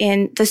brought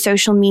in the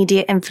social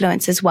media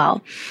influence as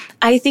well.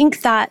 I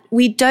think that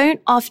we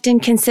don't often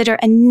consider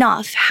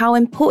enough how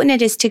important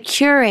it is to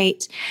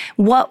curate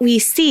what we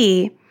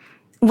see,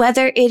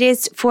 whether it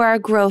is for our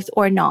growth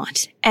or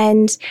not.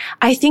 And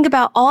I think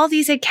about all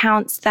these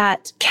accounts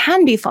that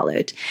can be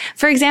followed.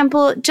 For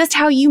example, just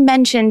how you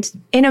mentioned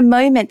in a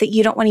moment that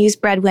you don't want to use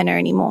breadwinner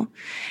anymore.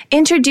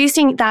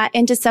 Introducing that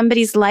into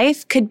somebody's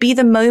life could be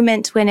the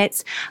moment when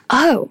it's,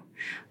 oh,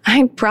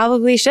 I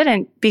probably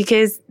shouldn't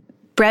because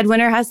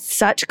breadwinner has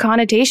such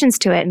connotations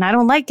to it and I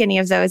don't like any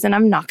of those and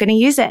I'm not going to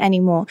use it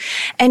anymore.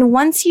 And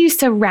once you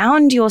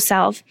surround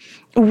yourself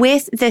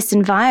with this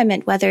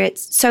environment, whether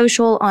it's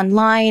social,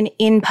 online,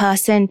 in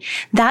person,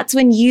 that's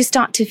when you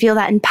start to feel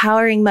that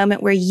empowering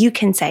moment where you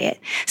can say it.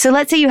 So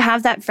let's say you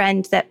have that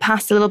friend that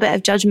passed a little bit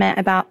of judgment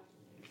about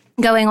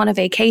going on a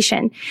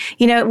vacation.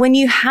 You know, when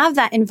you have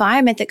that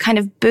environment that kind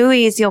of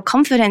buoys your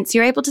confidence,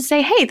 you're able to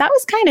say, hey, that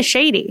was kind of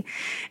shady.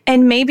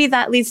 And maybe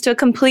that leads to a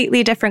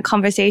completely different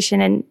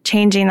conversation and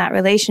changing that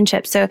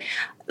relationship. So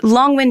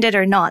long-winded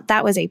or not,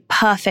 that was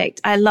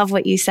I love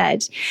what you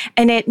said.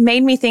 And it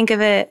made me think of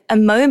a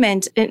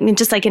moment,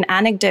 just like an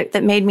anecdote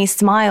that made me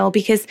smile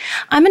because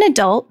I'm an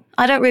adult.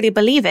 I don't really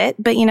believe it,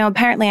 but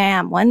apparently I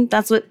am one.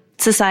 That's what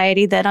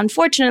society that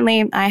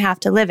unfortunately I have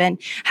to live in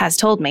has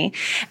told me.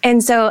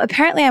 And so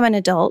apparently I'm an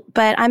adult,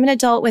 but I'm an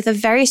adult with a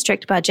very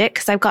strict budget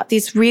because I've got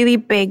these really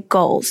big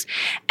goals.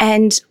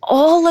 And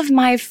all of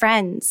my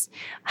friends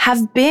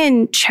have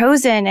been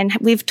chosen and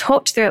we've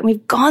talked through it. And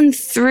we've gone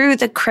through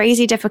the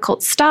crazy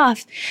difficult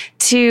stuff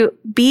to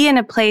be in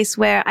a place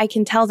where I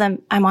can tell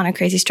them I'm on a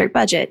crazy strict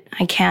budget.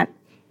 I can't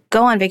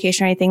go on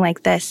vacation or anything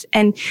like this.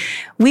 And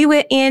we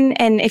were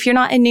and if you're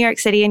not in New York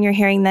City and you're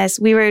hearing this,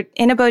 we were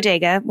in a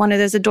bodega, one of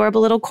those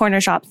adorable little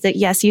corner shops that,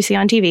 yes, you see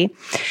on TV.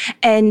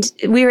 And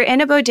we were in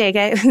a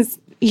bodega. It was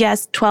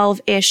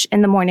 12-ish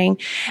in the morning.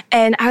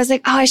 And I was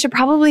like, oh, I should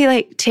probably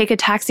like take a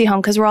taxi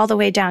home because we're all the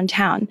way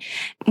downtown.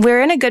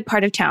 We're in a good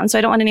part of town, so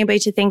I don't want anybody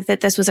to think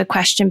that this was a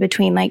question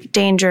between like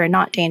danger and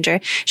not danger.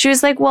 She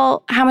was like,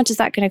 well, how much is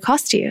that going to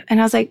cost you? And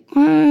I was like,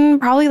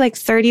 probably like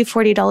 $30,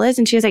 $40.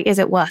 And she was like, is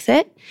it worth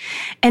it?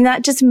 And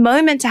that just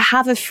moment to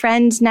have a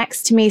friend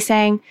next to me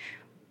saying,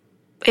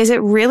 is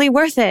it really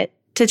worth it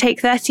to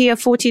take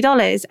 $30 or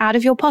 $40 out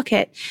of your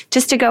pocket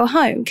just to go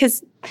home?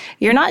 Because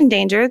you're not in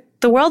danger.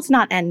 The world's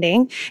not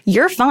ending.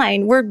 You're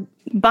fine. We're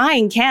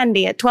buying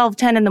candy at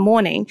 12:10 in the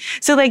morning.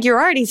 So like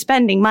you're already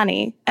spending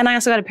money. And I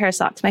also got a pair of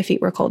socks. My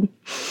feet were cold.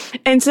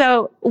 And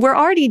so we're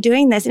already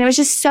doing this. And it was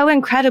just so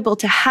incredible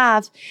to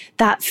have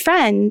that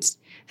friend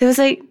that was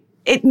like,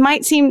 it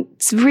might seem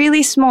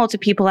really small to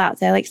people out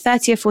there, like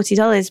 $30 or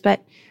 $40,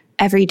 but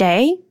every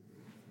day,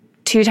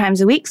 2 times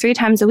a week, 3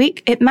 times a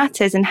week, it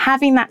matters. And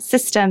having that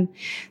system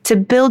to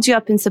build you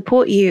up and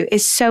support you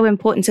is so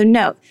important. So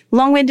no,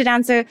 long-winded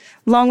answer,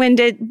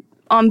 long-winded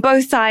on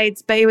both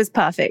sides, but it was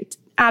perfect.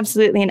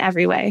 Absolutely in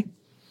every way.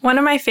 One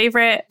of my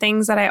favorite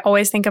things that I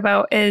always think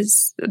about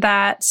is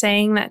that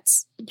saying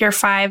that's your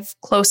 5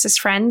 closest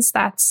friends.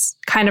 That's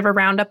kind of a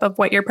roundup of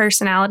what your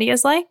personality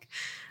is like.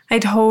 I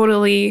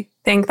totally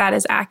think that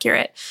is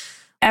accurate.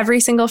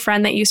 Every single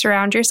friend that you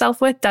surround yourself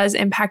with does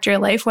impact your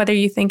life, whether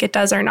you think it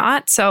does or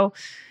not. So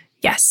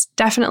yes,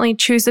 definitely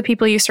choose the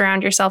people you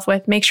surround yourself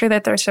with. Make sure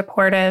that they're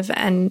supportive,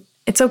 and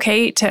it's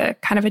okay to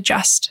kind of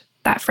adjust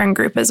that friend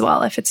group as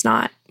well if it's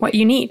not what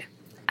you need.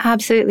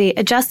 Absolutely.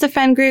 Adjust the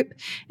friend group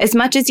as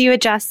much as you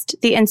adjust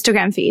the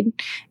Instagram feed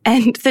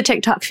and the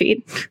TikTok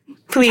feed.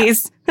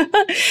 Please.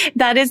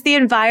 That is the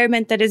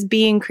environment that is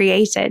being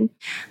created.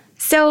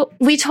 So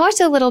we talked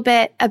a little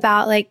bit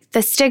about like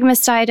the stigma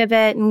side of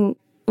it and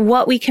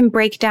what we can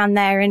break down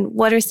there and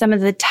what are some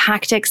of the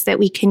tactics that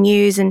we can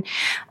use. And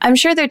I'm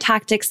sure there are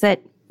tactics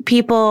that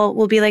people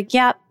will be like,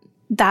 yeah,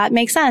 that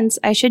makes sense.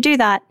 I should do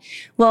that.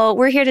 Well,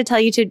 we're here to tell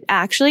you to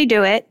actually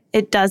do it.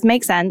 It does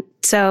make sense.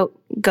 So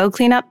go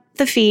clean up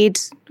the feed,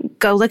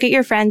 go look at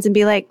your friends and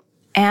be like,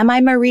 am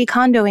I Marie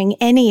Kondoing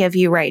any of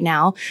you right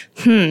now?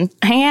 I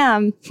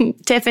am.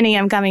 Tiffany,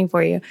 I'm coming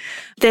for you.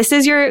 This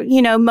is your,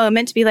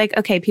 moment to be like,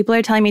 okay, people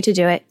are telling me to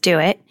do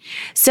it.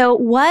 So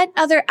what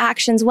other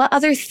actions, what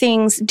other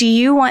things do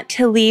you want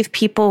to leave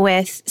people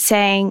with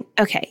saying,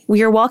 okay,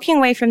 you're walking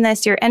away from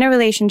this, you're in a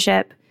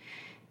relationship.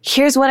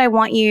 Here's what I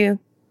want you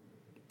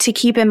to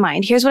keep in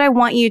mind. Here's what I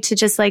want you to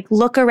just like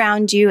look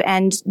around you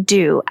and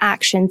do,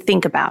 action,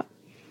 think about.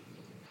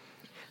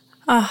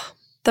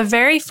 The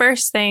very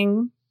first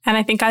thing, and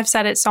I think I've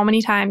said it so many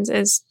times,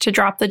 is to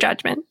drop the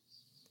judgment.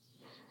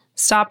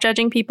 Stop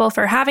judging people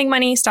for having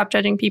money. Stop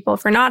judging people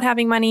for not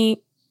having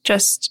money.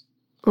 Just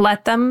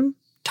let them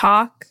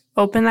talk,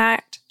 open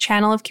that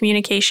channel of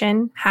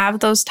communication, have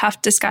those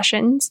tough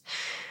discussions,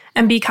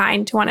 and be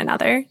kind to one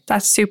another.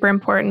 That's super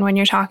important when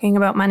you're talking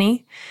about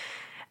money.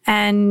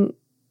 And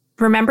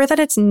remember that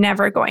it's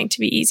never going to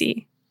be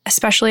easy,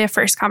 especially a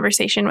first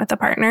conversation with a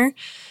partner.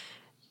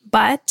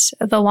 But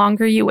the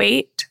longer you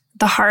wait,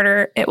 the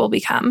harder it will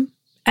become,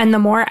 and the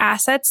more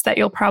assets that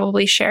you'll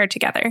probably share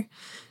together.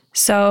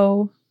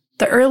 So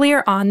the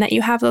earlier on that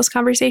you have those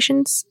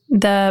conversations,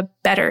 the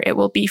better it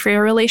will be for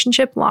your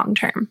relationship long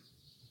term.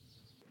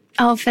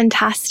 Oh,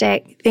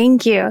 fantastic.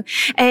 Thank you.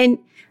 And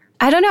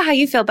I don't know how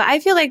you feel, but I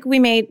feel like we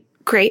made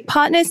great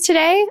partners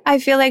today. I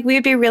feel like we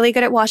would be really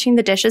good at washing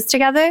the dishes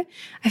together.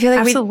 I feel like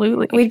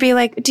absolutely. We'd be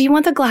like, do you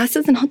want the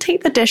glasses? And I'll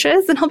take the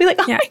dishes. And I'll be like,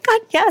 oh my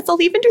God, yes, I'll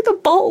even do the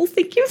bowls.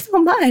 Thank you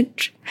so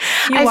much.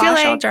 You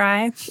wash, I'll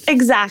dry.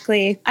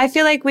 Exactly. I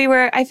feel like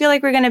we're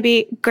going to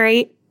be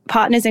great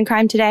partners in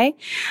crime today.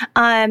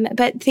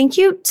 But thank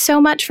you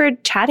so much for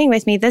chatting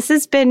with me. This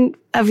has been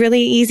a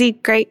really easy,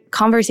 great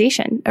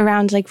conversation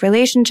around like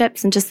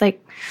relationships and just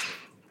like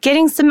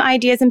getting some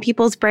ideas in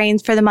people's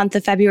brains for the month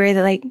of February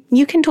that like,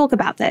 you can talk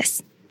about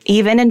this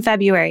even in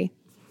February.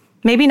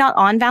 Maybe not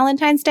on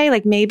Valentine's Day,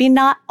 like maybe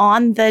not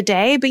on the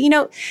day, but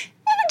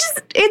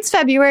it's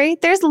February.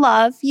 There's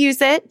love.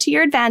 Use it to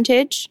your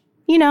advantage.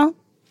 You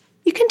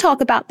can talk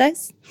about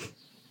this.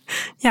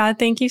 Yeah,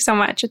 thank you so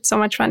much. It's so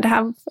much fun to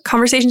have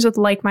conversations with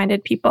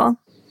like-minded people.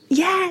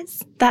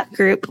 Yes, that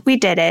group. We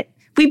did it.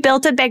 We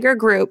built a bigger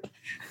group.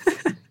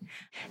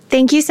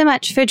 Thank you so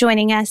much for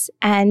joining us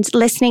and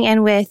listening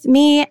in with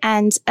me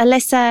and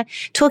Alyssa,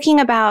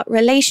 talking about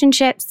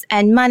relationships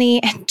and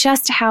money and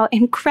just how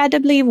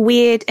incredibly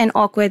weird and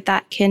awkward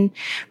that can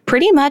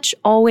pretty much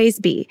always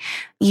be.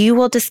 You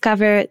will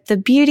discover the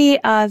beauty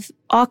of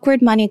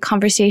awkward money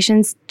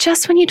conversations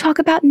just when you talk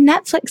about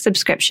Netflix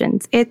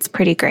subscriptions. It's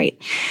pretty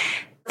great.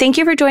 Thank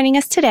you for joining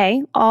us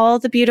today, all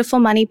the beautiful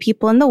money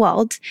people in the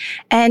world.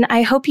 And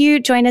I hope you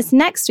join us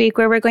next week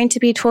where we're going to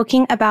be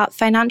talking about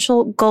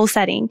financial goal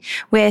setting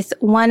with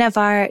one of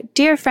our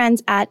dear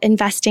friends at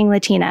Investing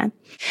Latina.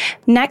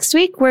 Next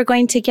week, we're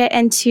going to get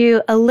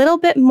into a little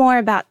bit more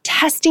about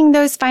testing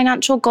those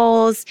financial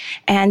goals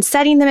and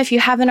setting them if you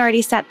haven't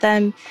already set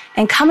them,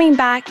 and coming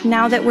back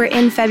now that we're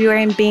in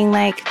February and being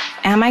like,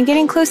 am I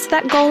getting close to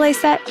that goal I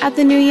set at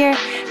the new year?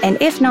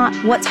 And if not,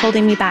 what's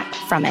holding me back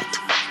from it?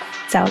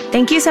 So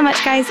thank you so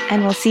much, guys,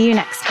 and we'll see you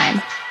next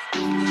time.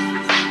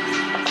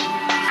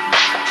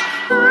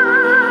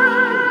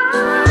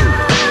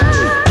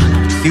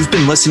 You've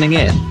been listening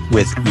in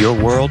with Your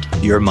World,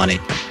 Your Money.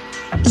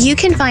 You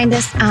can find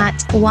us at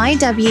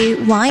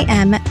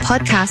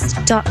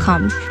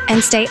ywympodcast.com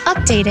and stay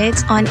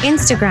updated on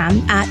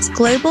Instagram at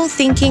Global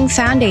Thinking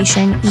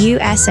Foundation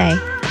USA.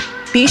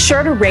 Be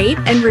sure to rate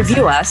and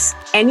review us,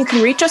 and you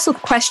can reach us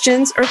with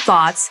questions or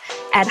thoughts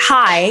at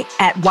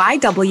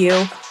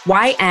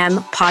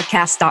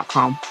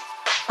hi@ywympodcast.com.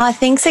 Our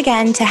thanks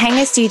again to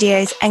Hanger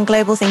Studios and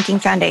Global Thinking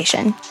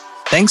Foundation.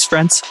 Thanks,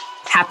 friends.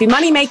 Happy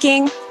money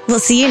making! We'll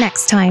see you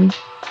next time.